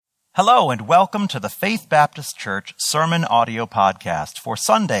Hello and welcome to the Faith Baptist Church Sermon Audio Podcast for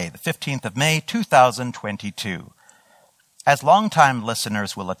Sunday, the 15th of May, 2022. As longtime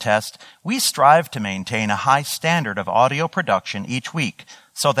listeners will attest, we strive to maintain a high standard of audio production each week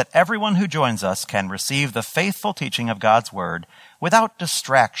so that everyone who joins us can receive the faithful teaching of God's Word without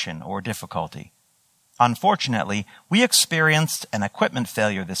distraction or difficulty. Unfortunately, we experienced an equipment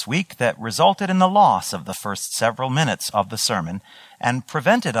failure this week that resulted in the loss of the first several minutes of the sermon and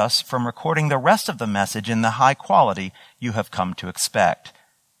prevented us from recording the rest of the message in the high quality you have come to expect.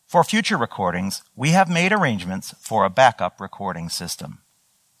 For future recordings, we have made arrangements for a backup recording system.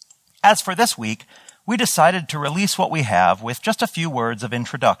 As for this week, we decided to release what we have with just a few words of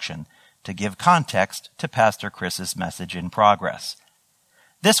introduction to give context to Pastor Chris's message in progress.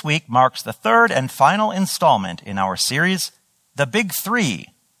 This week marks the third and final installment in our series, The Big Three,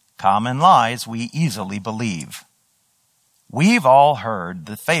 Common Lies We Easily Believe. We've all heard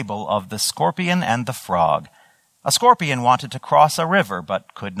the fable of the scorpion and the frog. A scorpion wanted to cross a river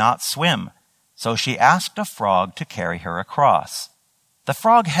but could not swim, so she asked a frog to carry her across. The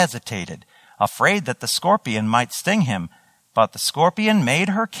frog hesitated, afraid that the scorpion might sting him, but the scorpion made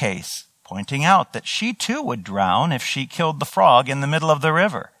her case, pointing out that she too would drown if she killed the frog in the middle of the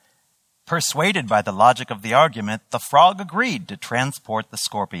river. Persuaded by the logic of the argument, the frog agreed to transport the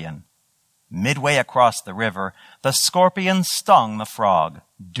scorpion. Midway across the river, the scorpion stung the frog,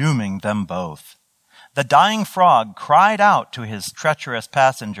 dooming them both. The dying frog cried out to his treacherous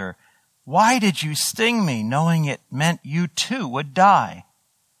passenger, "Why did you sting me, knowing it meant you too would die?"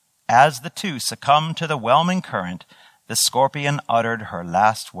 As the two succumbed to the whelming current, the scorpion uttered her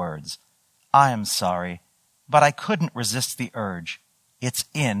last words, "I am sorry, but I couldn't resist the urge. It's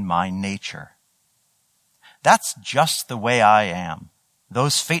in my nature." That's just the way I am.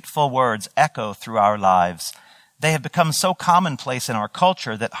 Those fateful words echo through our lives. They have become so commonplace in our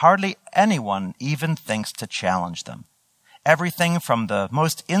culture that hardly anyone even thinks to challenge them. Everything from the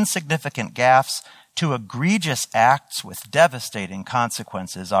most insignificant gaffes to egregious acts with devastating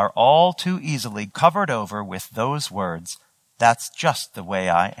consequences are all too easily covered over with those words, "That's just the way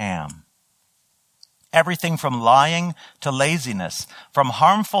I am." Everything from lying to laziness, from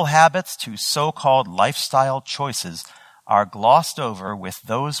harmful habits to so-called lifestyle choices are glossed over with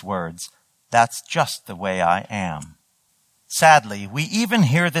those words, "That's just the way I am." Sadly, we even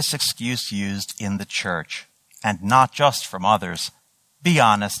hear this excuse used in the church, and not just from others. Be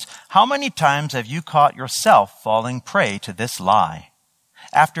honest, how many times have you caught yourself falling prey to this lie?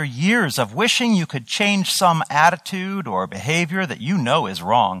 After years of wishing you could change some attitude or behavior that you know is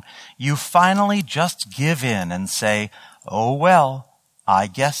wrong, you finally just give in and say, "Oh well, I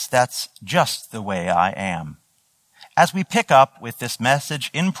guess that's just the way I am." As we pick up with this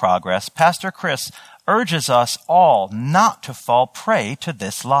message in progress, Pastor Chris urges us all not to fall prey to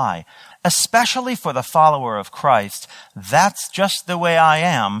this lie. Especially for the follower of Christ, "That's just the way I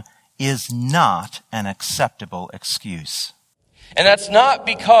am" is not an acceptable excuse. And that's not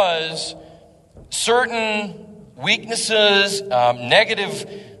because certain weaknesses, negative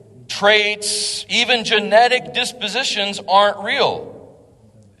traits, even genetic dispositions aren't real.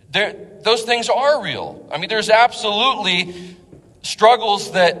 Those things are real. I mean, there's absolutely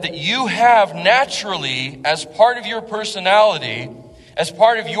struggles that you have naturally as part of your personality, as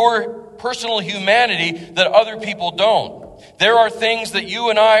part of your personal humanity that other people don't. There are things that you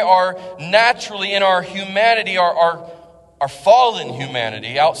and I are naturally in our humanity, our fallen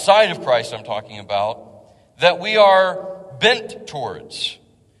humanity, outside of Christ I'm talking about, that we are bent towards.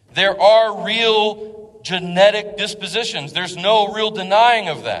 There are real genetic dispositions. There's no real denying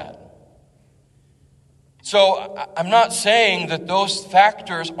of that. So I'm not saying that those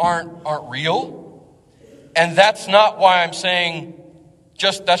factors aren't real, and that's not why I'm saying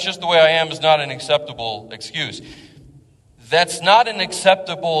that's just the way I am is not an acceptable excuse. That's not an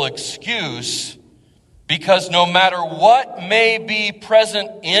acceptable excuse because no matter what may be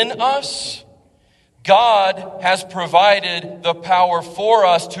present in us, God has provided the power for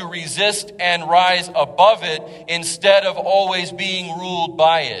us to resist and rise above it instead of always being ruled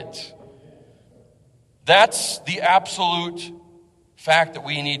by it. That's the absolute fact that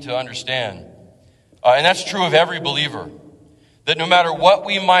we need to understand. And that's true of every believer. That no matter what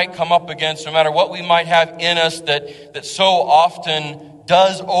we might come up against, no matter what we might have in us that so often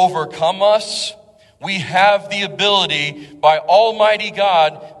does overcome us, we have the ability by Almighty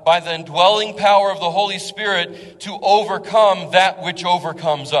God, by the indwelling power of the Holy Spirit, to overcome that which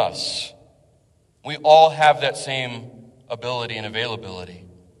overcomes us. We all have that same ability and availability.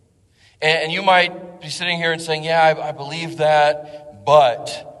 And you might be sitting here and saying, "Yeah, I believe that,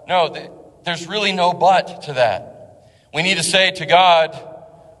 but..." No, there's really no but to that. We need to say to God,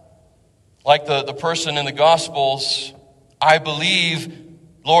 Like the person in the Gospels, I believe,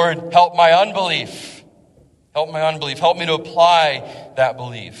 Lord, help my unbelief. Help my unbelief. Help me to apply that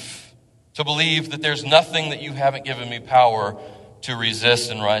belief. To believe that there's nothing that you haven't given me power to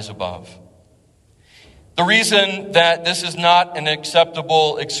resist and rise above. The reason that this is not an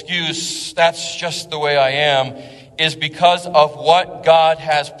acceptable excuse, that's just the way I am, is because of what God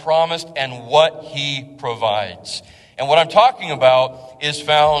has promised and what He provides. And what I'm talking about is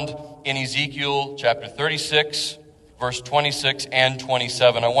found in Ezekiel chapter 36, verse 26 and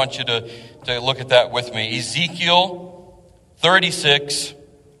 27. I want you to look at that with me. Ezekiel 36,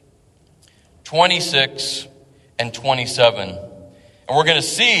 26 and 27. And we're going to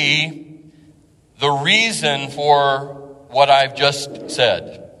see the reason for what I've just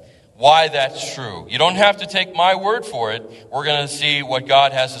said, why that's true. You don't have to take my word for it. We're going to see what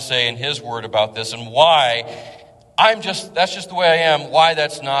God has to say in His word about this and why that's just the way I am, why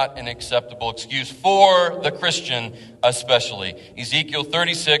that's not an acceptable excuse for the Christian especially. Ezekiel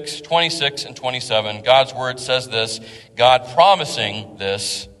 36, 26, and 27. God's word says this, God promising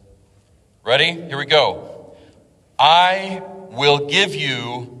this. Ready? Here we go. I will give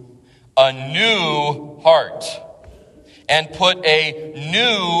you a new heart and put a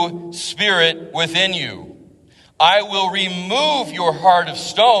new spirit within you. I will remove your heart of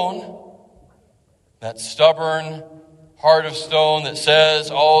stone, that stubborn heart of stone that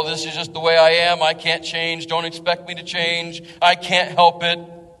says, oh, this is just the way I am. I can't change. Don't expect me to change. I can't help it.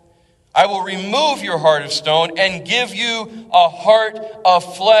 I will remove your heart of stone and give you a heart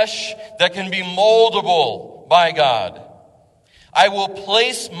of flesh that can be moldable by God. I will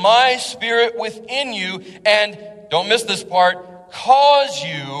place my spirit within you and, don't miss this part, cause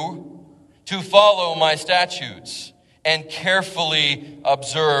you to follow my statutes and carefully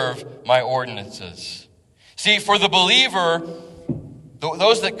observe my ordinances. See, for the believer,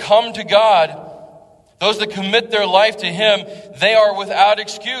 those that come to God, those that commit their life to Him, they are without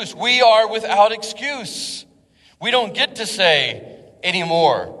excuse. We are without excuse. We don't get to say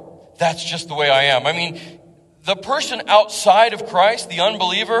anymore, that's just the way I am. I mean, the person outside of Christ, the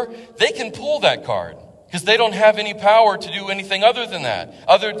unbeliever, they can pull that card because they don't have any power to do anything other than that,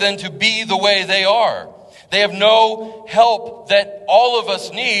 other than to be the way they are. They have no help that all of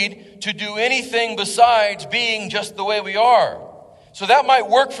us need to do anything besides being just the way we are. So that might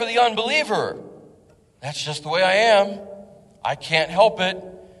work for the unbeliever. That's just the way I am. I can't help it.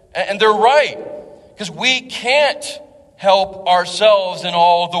 And they're right, because we can't help ourselves in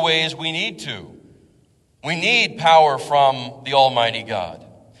all the ways we need to. We need power from the Almighty God.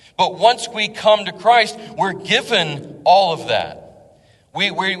 But once we come to Christ, we're given all of that. We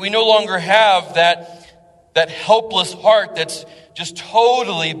no longer have that helpless heart that's just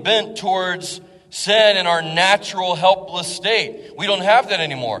totally bent towards sin in our natural helpless state. We don't have that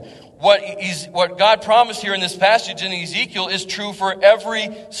anymore. What God promised here in this passage in Ezekiel is true for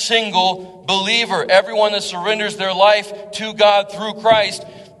every single believer. Everyone that surrenders their life to God through Christ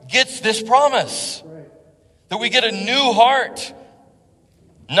gets this promise. That we get a new heart.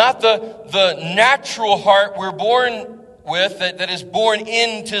 Not the natural heart we're born with that is born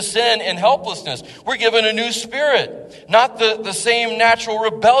into sin and helplessness. We're given a new spirit. Not the same natural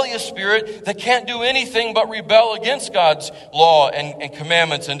rebellious spirit that can't do anything but rebel against God's law and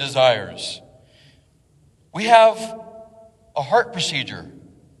commandments and desires. We have a heart procedure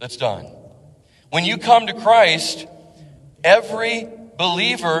that's done. When you come to Christ, every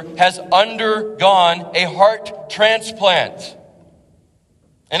believer has undergone a heart transplant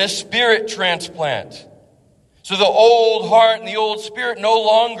and a spirit transplant. So the old heart and the old spirit no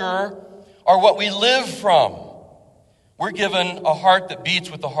longer are what we live from. We're given a heart that beats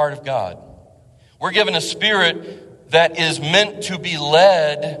with the heart of God. We're given a spirit that is meant to be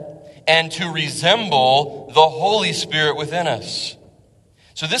led and to resemble the Holy Spirit within us.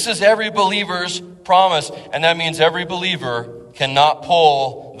 So this is every believer's promise, and that means every believer cannot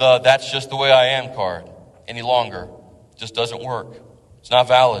pull the "that's just the way I am" card any longer. It just doesn't work. It's not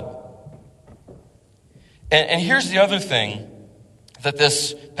valid. And here's the other thing that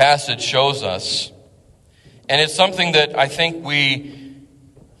this passage shows us. And it's something that I think we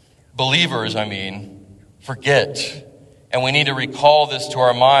believers, forget. And we need to recall this to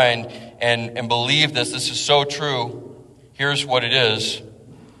our mind and believe this. This is so true. Here's what it is.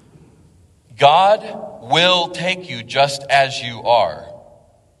 God will take you just as you are,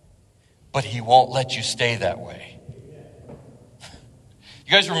 but He won't let you stay that way.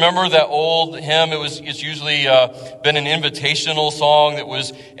 You guys remember that old hymn? It's usually been an invitational song that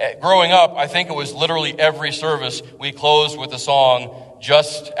was, growing up, I think it was literally every service we closed with the song,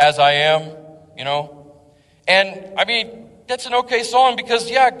 "Just As I Am," And that's an okay song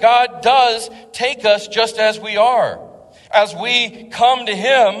because, God does take us just as we are. As we come to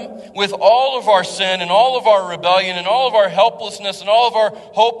Him with all of our sin and all of our rebellion and all of our helplessness and all of our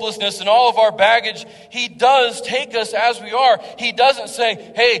hopelessness and all of our baggage, He does take us as we are. He doesn't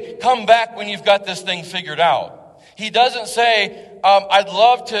say, hey, come back when you've got this thing figured out. He doesn't say, I'd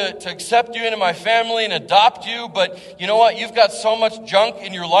love to accept you into my family and adopt you, but you know what? You've got so much junk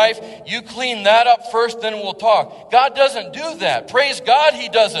in your life. You clean that up first, then we'll talk. God doesn't do that. Praise God, He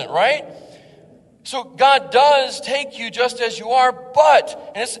doesn't, right? So God does take you just as you are,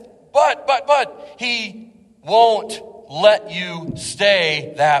 but He won't let you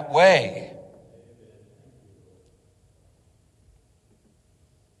stay that way.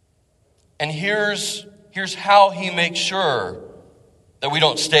 And here's how He makes sure that we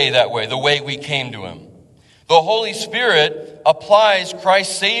don't stay that way, the way we came to Him. The Holy Spirit applies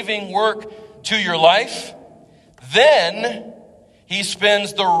Christ's saving work to your life. Then He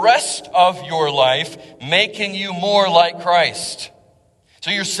spends the rest of your life making you more like Christ. So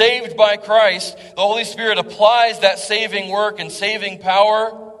you're saved by Christ. The Holy Spirit applies that saving work and saving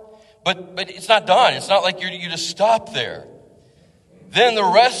power, but it's not done. It's not like you just stop there. Then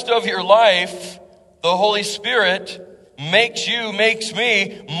the rest of your life, the Holy Spirit makes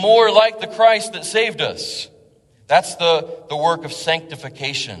me more like the Christ that saved us. That's the work of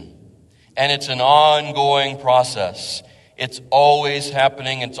sanctification. And it's an ongoing process. It's always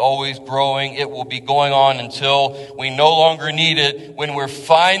happening. It's always growing. It will be going on until we no longer need it. When we're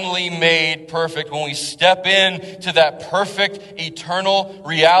finally made perfect, when we step into that perfect eternal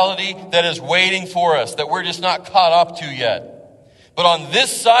reality that is waiting for us, that we're just not caught up to yet. But on this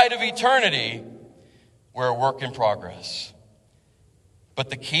side of eternity, we're a work in progress. But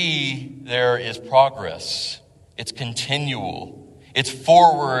the key there is progress. It's continual. It's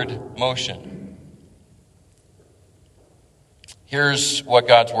forward motion. Here's what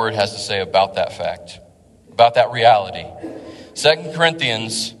God's Word has to say about that fact, about that reality. 2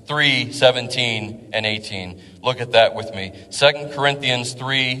 Corinthians 3:17 and 18. Look at that with me. 2 Corinthians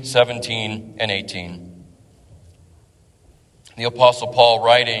 3:17 and 18. The Apostle Paul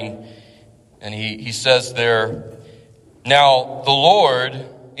writing, and he says there, now the Lord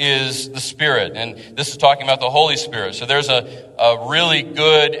is the Spirit. And this is talking about the Holy Spirit. So there's a really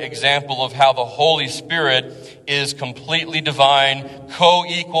good example of how the Holy Spirit is completely divine,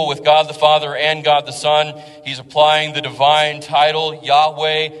 co-equal with God the Father and God the Son. He's applying the divine title,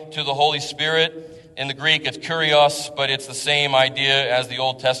 Yahweh, to the Holy Spirit. In the Greek, it's kurios, but it's the same idea as the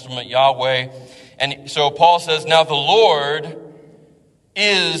Old Testament Yahweh. And so Paul says, now the Lord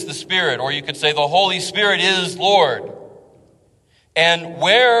is the Spirit, or you could say the Holy Spirit is Lord. And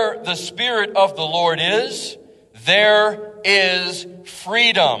where the Spirit of the Lord is, there is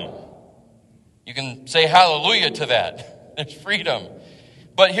freedom. You can say hallelujah to that. There's freedom.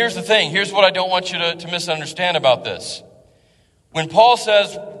 But here's the thing. Here's what I don't want you to misunderstand about this. When Paul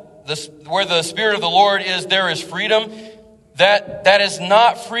says where the Spirit of the Lord is, there is freedom, that is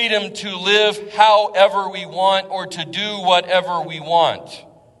not freedom to live however we want or to do whatever we want.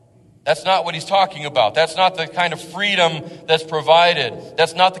 That's not what he's talking about. That's not the kind of freedom that's provided.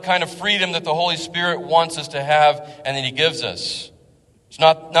 That's not the kind of freedom that the Holy Spirit wants us to have and that He gives us. It's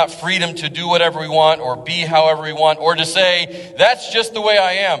not freedom to do whatever we want or be however we want or to say, that's just the way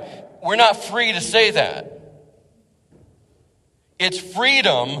I am. We're not free to say that. It's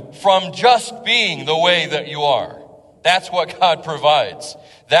freedom from just being the way that you are. That's what God provides.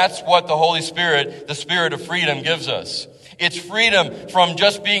 That's what the Holy Spirit, the Spirit of freedom, gives us. It's freedom from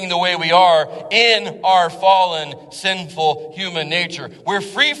just being the way we are in our fallen, sinful human nature. We're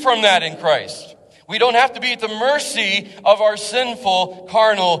free from that in Christ. We don't have to be at the mercy of our sinful,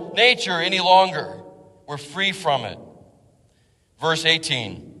 carnal nature any longer. We're free from it. Verse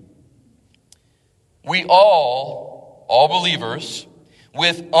 18. We all believers,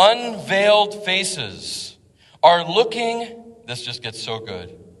 with unveiled faces, are looking. This just gets so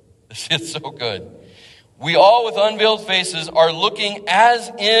good. This gets so good. We all with unveiled faces are looking as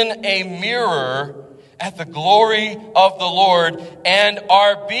in a mirror at the glory of the Lord and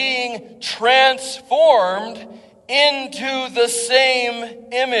are being transformed into the same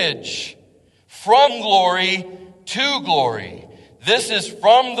image from glory to glory. This is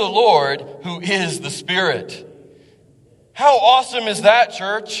from the Lord who is the Spirit. How awesome is that,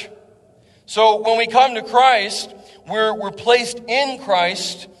 church? So when we come to Christ, we're placed in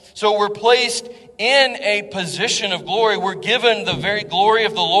Christ. So we're placed in a position of glory. We're given the very glory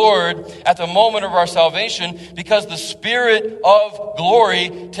of the Lord at the moment of our salvation because the Spirit of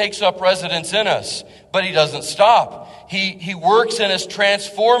glory takes up residence in us. But He doesn't stop. He works in us,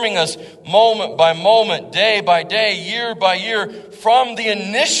 transforming us moment by moment, day by day, year by year, from the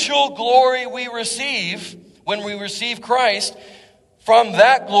initial glory we receive when we receive Christ, from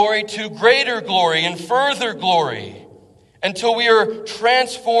that glory to greater glory and further glory, until we are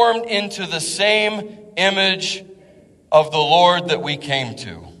transformed into the same image of the Lord that we came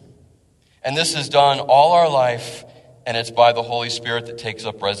to. And this is done all our life, and it's by the Holy Spirit that takes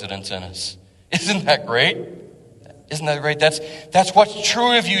up residence in us. Isn't that great? Isn't that great? That's what's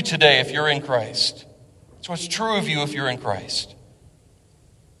true of you today if you're in Christ. That's what's true of you if you're in Christ.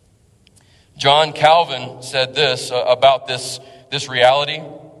 John Calvin said this about this reality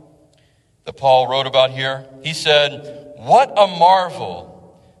that Paul wrote about here. He said, "What a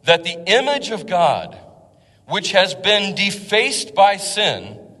marvel that the image of God, which has been defaced by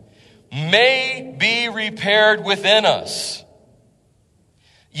sin, may be repaired within us.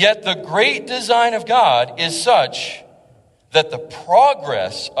 Yet the great design of God is such that the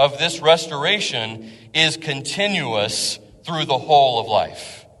progress of this restoration is continuous through the whole of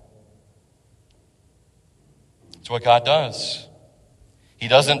life." That's what God does. He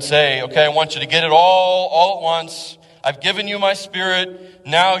doesn't say, okay, I want you to get it all at once. I've given you my Spirit.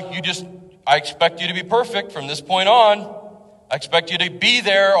 Now I expect you to be perfect from this point on. I expect you to be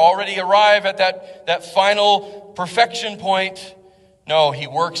there, already arrive at that final perfection point. No, He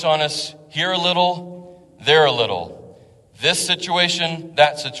works on us here a little, there a little. This situation,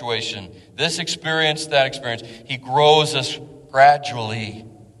 that situation. This experience, that experience. He grows us gradually,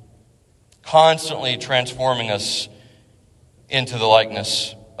 constantly transforming us into the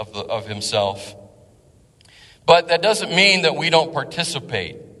likeness of Himself. But that doesn't mean that we don't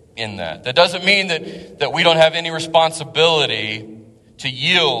participate in that. That doesn't mean that we don't have any responsibility to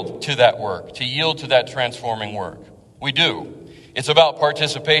yield to that work, to yield to that transforming work. We do. It's about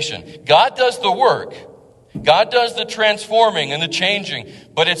participation. God does the work. God does the transforming and the changing,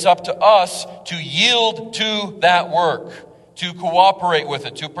 but it's up to us to yield to that work, to cooperate with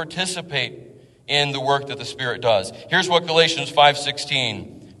it, to participate in the work that the Spirit does. Here's what Galatians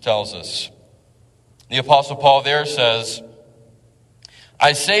 5:16 tells us. The Apostle Paul there says,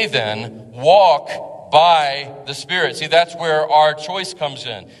 "I say then, walk by the Spirit." See, that's where our choice comes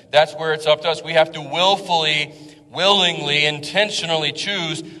in. That's where it's up to us. We have to willingly, intentionally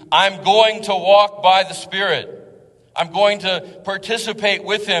choose, I'm going to walk by the Spirit. I'm going to participate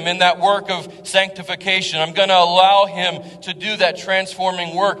with Him in that work of sanctification. I'm going to allow Him to do that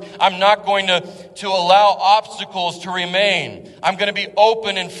transforming work. I'm not going to allow obstacles to remain. I'm going to be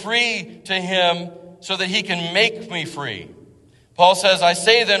open and free to Him so that He can make me free. Paul says, "I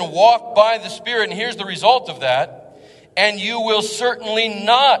say then, walk by the Spirit," and here's the result of that, "and you will certainly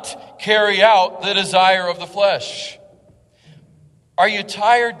not carry out the desire of the flesh." Are you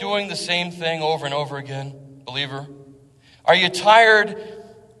tired doing the same thing over and over again, believer? Are you tired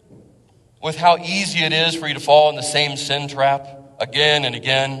with how easy it is for you to fall in the same sin trap again and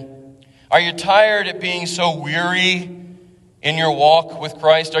again? Are you tired at being so weary in your walk with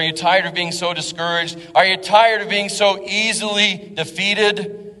Christ? Are you tired of being so discouraged? Are you tired of being so easily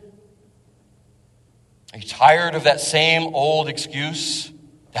defeated? Are you tired of that same old excuse?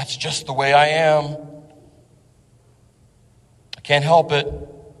 That's just the way I am. I can't help it.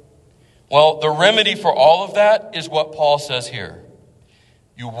 Well, the remedy for all of that is what Paul says here.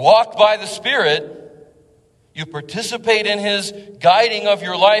 You walk by the Spirit, you participate in His guiding of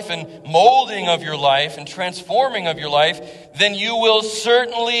your life and molding of your life and transforming of your life, then you will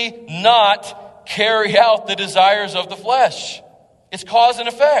certainly not carry out the desires of the flesh. It's cause and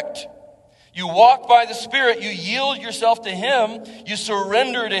effect. You walk by the Spirit, you yield yourself to Him, you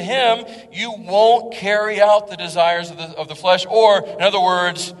surrender to Him, you won't carry out the desires of the flesh, or, in other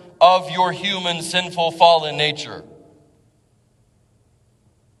words, of your human, sinful, fallen nature.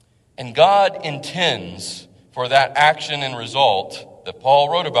 And God intends for that action and result that Paul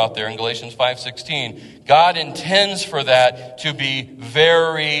wrote about there in Galatians 5:16, God intends for that to be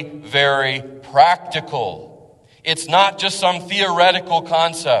very, very practical. It's not just some theoretical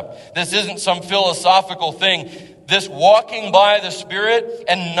concept. This isn't some philosophical thing. This walking by the Spirit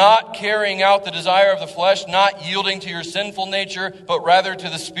and not carrying out the desire of the flesh, not yielding to your sinful nature, but rather to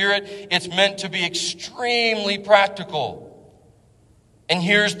the Spirit, it's meant to be extremely practical. And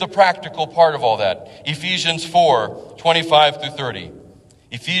here's the practical part of all that. Ephesians 4:25 through 30.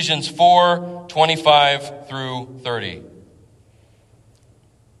 Ephesians 4:25 through 30.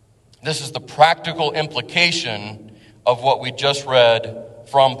 This is the practical implication of what we just read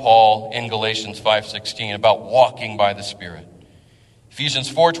from Paul in Galatians 5:16 about walking by the Spirit. Ephesians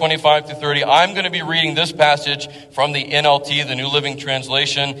 4:25-30. I'm going to be reading this passage from the NLT, the New Living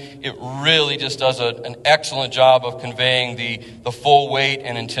Translation. It really just does an excellent job of conveying the full weight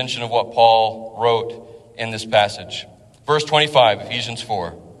and intention of what Paul wrote in this passage. Verse 25, Ephesians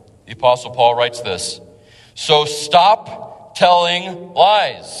 4. The Apostle Paul writes this: "So stop telling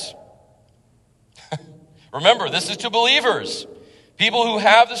lies." Remember, this is to believers, people who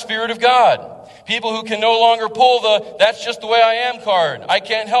have the Spirit of God. People who can no longer pull the "that's just the way I am" card. I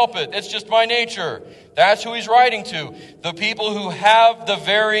can't help it. It's just my nature. That's who he's writing to. The people who have the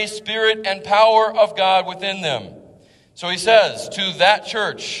very Spirit and power of God within them. So he says to that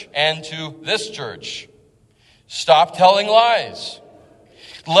church and to this church, stop telling lies.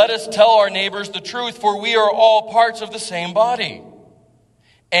 Let us tell our neighbors the truth, for we are all parts of the same body.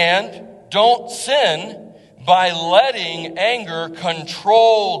 And don't sin by letting anger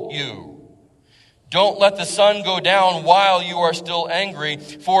control you. Don't let the sun go down while you are still angry,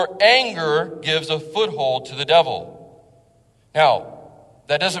 for anger gives a foothold to the devil. Now,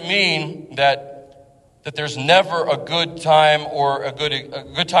 that doesn't mean that there's never a good time or a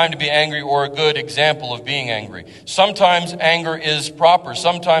good time to be angry or a good example of being angry. Sometimes anger is proper.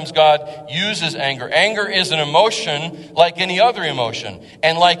 Sometimes God uses anger. Anger is an emotion like any other emotion.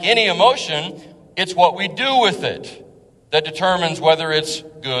 And like any emotion, it's what we do with it that determines whether it's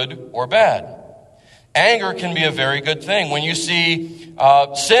good or bad. Anger can be a very good thing. When you see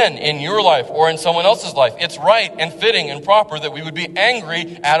sin in your life or in someone else's life, it's right and fitting and proper that we would be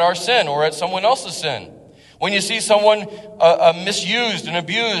angry at our sin or at someone else's sin. When you see someone misused and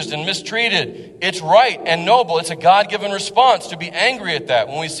abused and mistreated, it's right and noble. It's a God-given response to be angry at that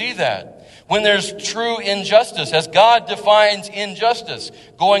when we see that. When there's true injustice, as God defines injustice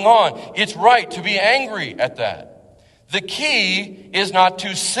going on, it's right to be angry at that. The key is not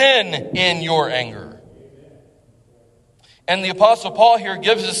to sin in your anger. And the Apostle Paul here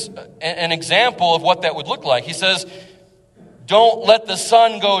gives us an example of what that would look like. He says, don't let the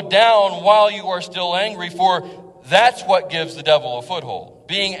sun go down while you are still angry, for that's what gives the devil a foothold.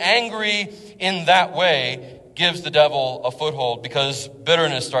 Being angry in that way gives the devil a foothold because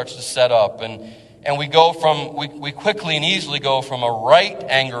bitterness starts to set up. And we quickly and easily go from a right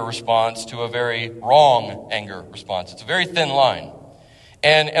anger response to a very wrong anger response. It's a very thin line.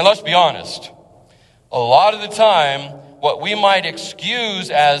 And let's be honest, a lot of the time, what we might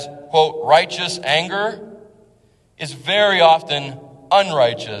excuse as, quote, righteous anger is very often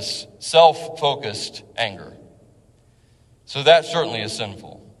unrighteous, self-focused anger. So that certainly is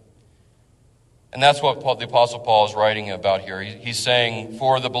sinful. And that's what the Apostle Paul is writing about here. He's saying,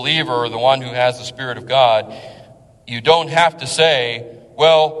 for the believer, the one who has the Spirit of God, you don't have to say,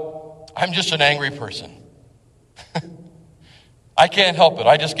 well, I'm just an angry person. I can't help it.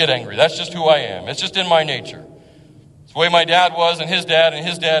 I just get angry. That's just who I am. It's just in my nature. It's the way my dad was, and his dad, and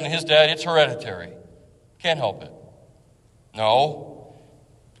his dad, and his dad. It's hereditary. Can't help it. No,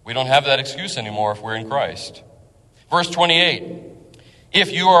 we don't have that excuse anymore if we're in Christ. Verse 28,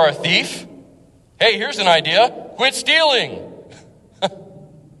 if you are a thief, hey, here's an idea. Quit stealing.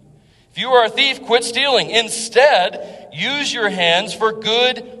 If you are a thief, quit stealing. Instead, use your hands for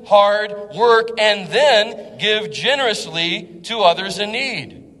good, hard work, and then give generously to others in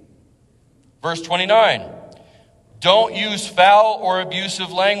need. Verse 29, don't use foul or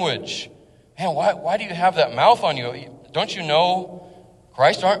abusive language. Man, why do you have that mouth on you? Don't you know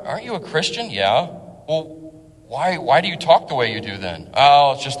Christ? Aren't you a Christian? Yeah. Well, why do you talk the way you do then?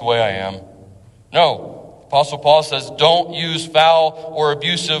 Oh, it's just the way I am. No. Apostle Paul says, don't use foul or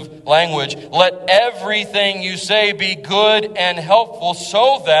abusive language. Let everything you say be good and helpful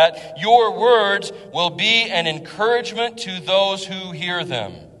so that your words will be an encouragement to those who hear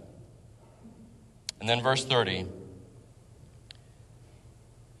them. And then verse 30,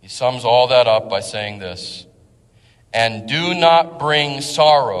 he sums all that up by saying this, and do not bring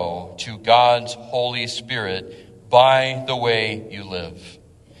sorrow to God's Holy Spirit by the way you live.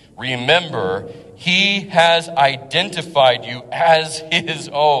 Remember, He has identified you as His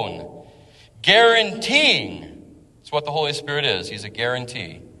own, guaranteeing, that's what the Holy Spirit is, He's a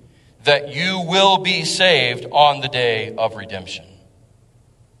guarantee, that you will be saved on the day of redemption.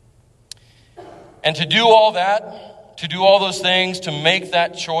 And to do all that, to do all those things, to make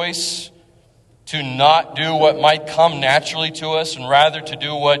that choice, to not do what might come naturally to us, and rather to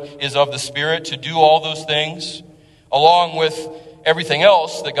do what is of the Spirit, to do all those things, along with everything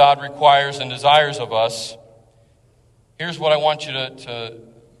else that God requires and desires of us, here's what I want you to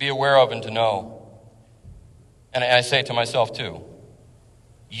be aware of and to know. And I say it to myself too.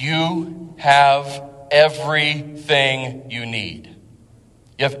 You have everything you need.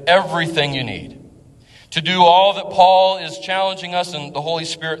 You have everything you need to do all that Paul is challenging us, and the Holy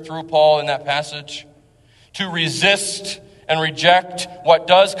Spirit through Paul in that passage, to resist and reject what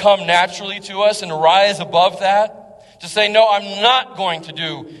does come naturally to us and rise above that. To say, no, I'm not going to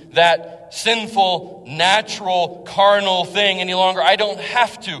do that sinful, natural, carnal thing any longer. I don't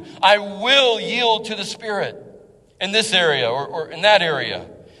have to. I will yield to the Spirit in this area or in that area.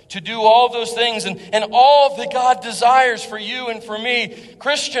 To do all those things and all that God desires for you and for me.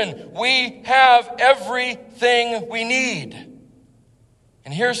 Christian, we have everything we need.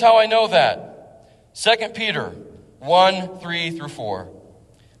 And here's how I know that. 2 Peter 1, 3 through 4.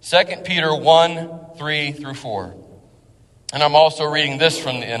 2 Peter 1, 3 through 4. And I'm also reading this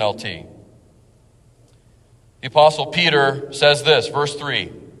from the NLT. The Apostle Peter says this, verse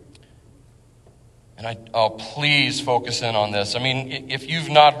 3. And I'll please focus in on this. I mean, if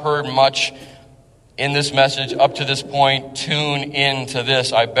you've not heard much in this message up to this point, tune into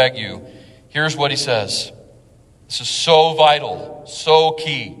this, I beg you. Here's what he says. This is so vital, so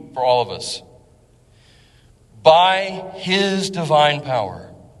key for all of us. By His divine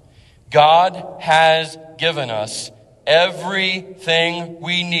power, God has given us everything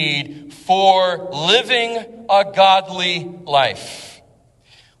we need for living a godly life.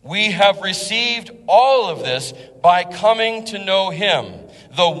 We have received all of this by coming to know Him,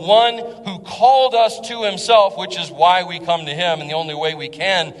 the one who called us to Himself, which is why we come to Him, and the only way we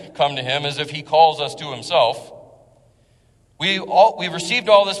can come to Him is if He calls us to Himself. We've received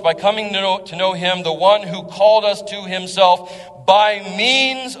all this by coming to know Him, the one who called us to Himself by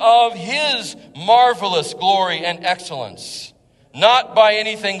means of His marvelous glory and excellence, not by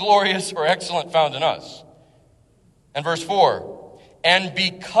anything glorious or excellent found in us. And verse 4, and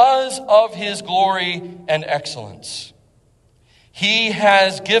because of His glory and excellence, He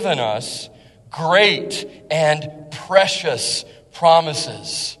has given us great and precious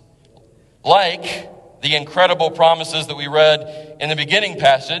promises, like the incredible promises that we read in the beginning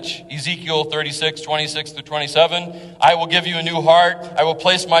passage, Ezekiel 36, 26 through 27. I will give you a new heart. I will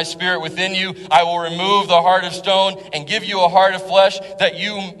place my spirit within you. I will remove the heart of stone and give you a heart of flesh, that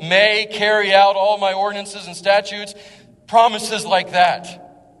you may carry out all my ordinances and statutes. Promises like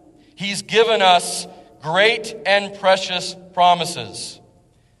that. He's given us great and precious promises.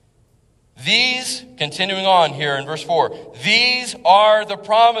 These, continuing on here in verse 4, these are the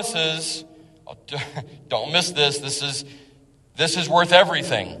promises. Don't miss this. This is worth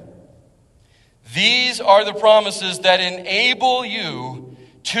everything. These are the promises that enable you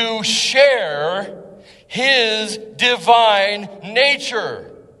to share His divine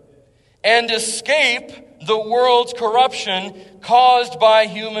nature and escape the world's corruption caused by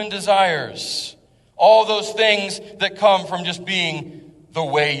human desires. All those things that come from just being the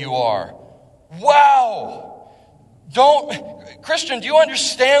way you are. Wow! Christian, do you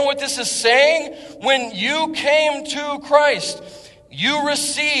understand what this is saying? When you came to Christ, you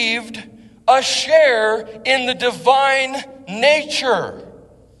received a share in the divine nature.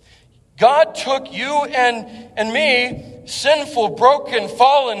 God took you and me, sinful, broken,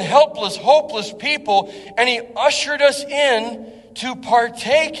 fallen, helpless, hopeless people, and He ushered us in to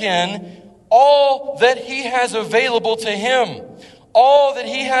partake in all that He has available to Him. All that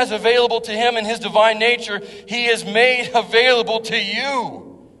He has available to Him in His divine nature, He has made available to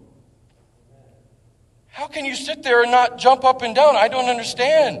you. How can you sit there and not jump up and down? I don't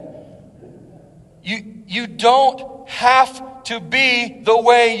understand. You don't have to be the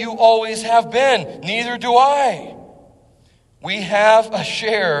way you always have been. Neither do I. We have a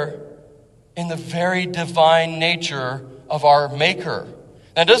share in the very divine nature of our Maker.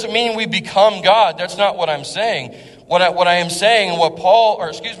 That doesn't mean we become God. That's not what I'm saying. What I am saying, and what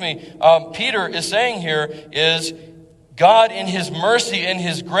Peter is saying here is God in His mercy and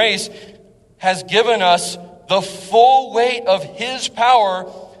His grace has given us the full weight of His power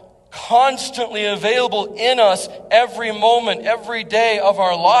constantly available in us every moment, every day of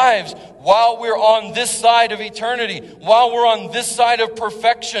our lives while we're on this side of eternity, while we're on this side of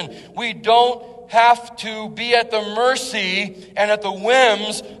perfection. We don't have to be at the mercy and at the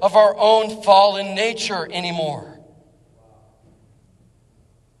whims of our own fallen nature anymore.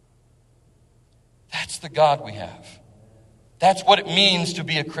 That's the God we have. That's what it means to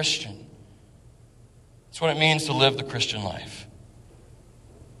be a Christian. That's what it means to live the Christian life.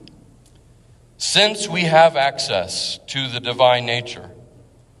 Since we have access to the divine nature,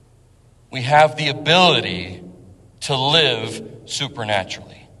 we have the ability to live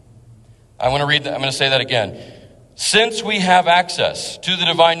supernaturally. I'm going to say that again. Since we have access to the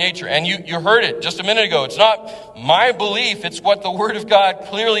divine nature, and you heard it just a minute ago, it's not my belief, it's what the Word of God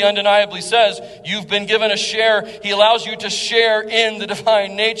clearly, undeniably says. You've been given a share. He allows you to share in the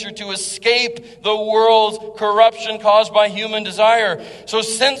divine nature to escape the world's corruption caused by human desire. So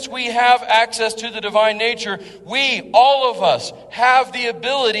since we have access to the divine nature, we, all of us, have the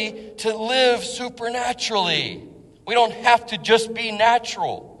ability to live supernaturally. We don't have to just be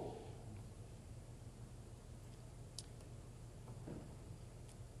natural.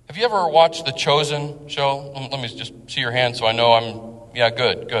 Have you ever watched The Chosen show? Let me just see your hand so I know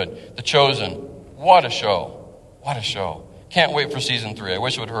good. The Chosen. What a show. What a show. Can't wait for season 3. I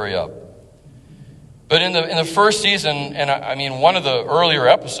wish it would hurry up. But in the first season, and I mean one of the earlier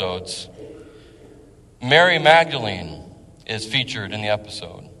episodes, Mary Magdalene is featured in the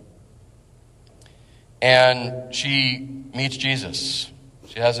episode. And she meets Jesus.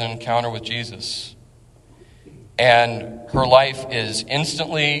 She has an encounter with Jesus. And her life is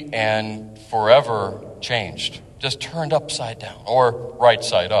instantly and forever changed. Just turned upside down or right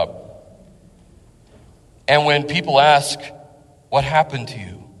side up. And when people ask, what happened to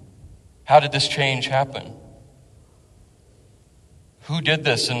you? How did this change happen? Who did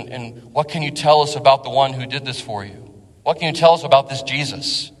this? And what can you tell us about the one who did this for you? What can you tell us about this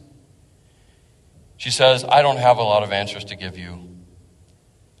Jesus? She says, I don't have a lot of answers to give you.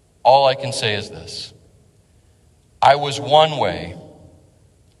 All I can say is this. I was one way,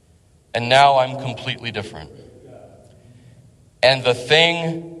 and now I'm completely different. And the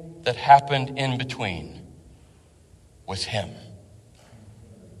thing that happened in between was him.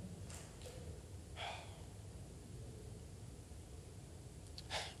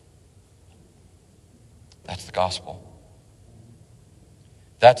 That's the gospel.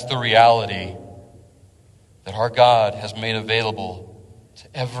 That's the reality that our God has made available to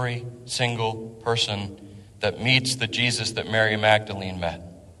every single person that meets the Jesus that Mary Magdalene met.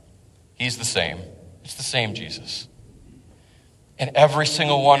 He's the same. It's the same Jesus. And every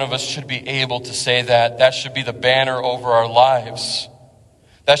single one of us should be able to say that. That should be the banner over our lives.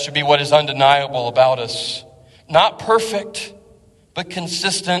 That should be what is undeniable about us. Not perfect, but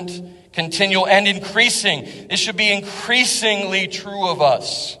consistent, continual, and increasing. It should be increasingly true of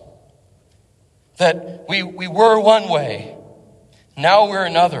us. That we were one way. Now we're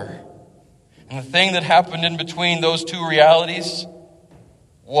another. And the thing that happened in between those two realities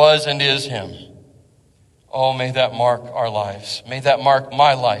was and is him. Oh, may that mark our lives. May that mark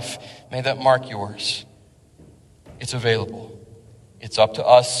my life. May that mark yours. It's available. It's up to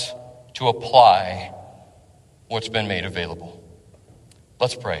us to apply what's been made available.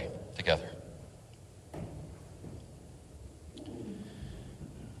 Let's pray together.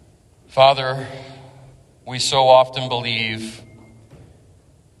 Father, we so often believe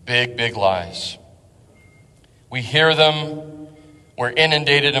big lies. We hear them. We're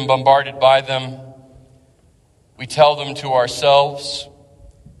inundated and bombarded by them. We tell them to ourselves.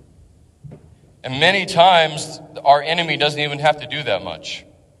 And many times, our enemy doesn't even have to do that much.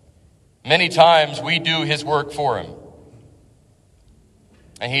 Many times, we do his work for him.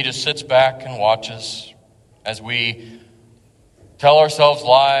 And he just sits back and watches as we tell ourselves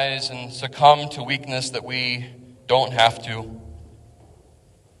lies and succumb to weakness that we don't have to.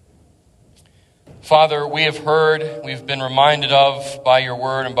 Father, we have heard, we've been reminded of by your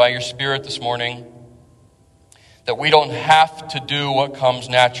word and by your spirit this morning that we don't have to do what comes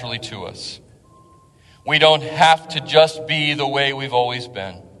naturally to us. We don't have to just be the way we've always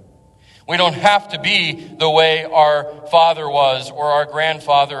been. We don't have to be the way our father was or our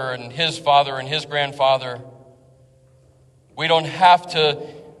grandfather and his grandfather. We don't have to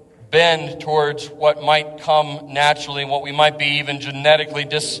bend towards what might come naturally and what we might be even genetically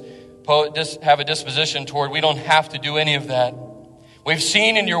have a disposition toward. We don't have to do any of that. We've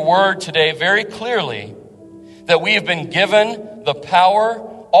seen in your word today very clearly that we have been given the power,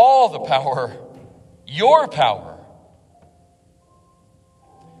 all the power, your power,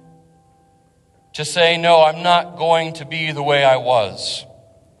 to say, no, I'm not going to be the way I was.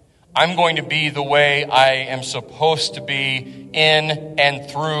 I'm going to be the way I am supposed to be in and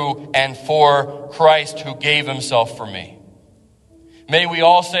through and for Christ who gave himself for me. May we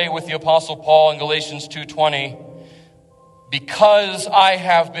all say with the Apostle Paul in Galatians 2:20, because I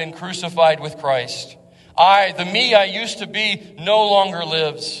have been crucified with Christ, the me I used to be no longer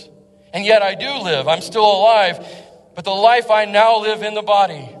lives. And yet I do live. I'm still alive. But the life I now live in the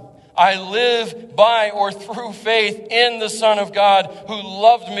body, I live by or through faith in the Son of God who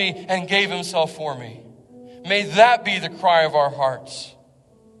loved me and gave himself for me. May that be the cry of our hearts.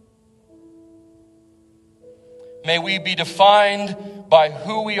 May we be defined by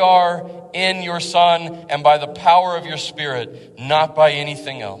who we are in your Son and by the power of your Spirit, not by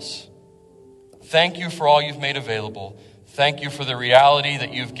anything else. Thank you for all you've made available. Thank you for the reality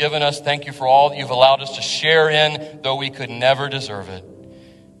that you've given us. Thank you for all that you've allowed us to share in, though we could never deserve it.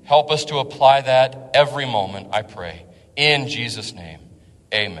 Help us to apply that every moment, I pray. In Jesus' name,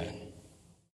 amen.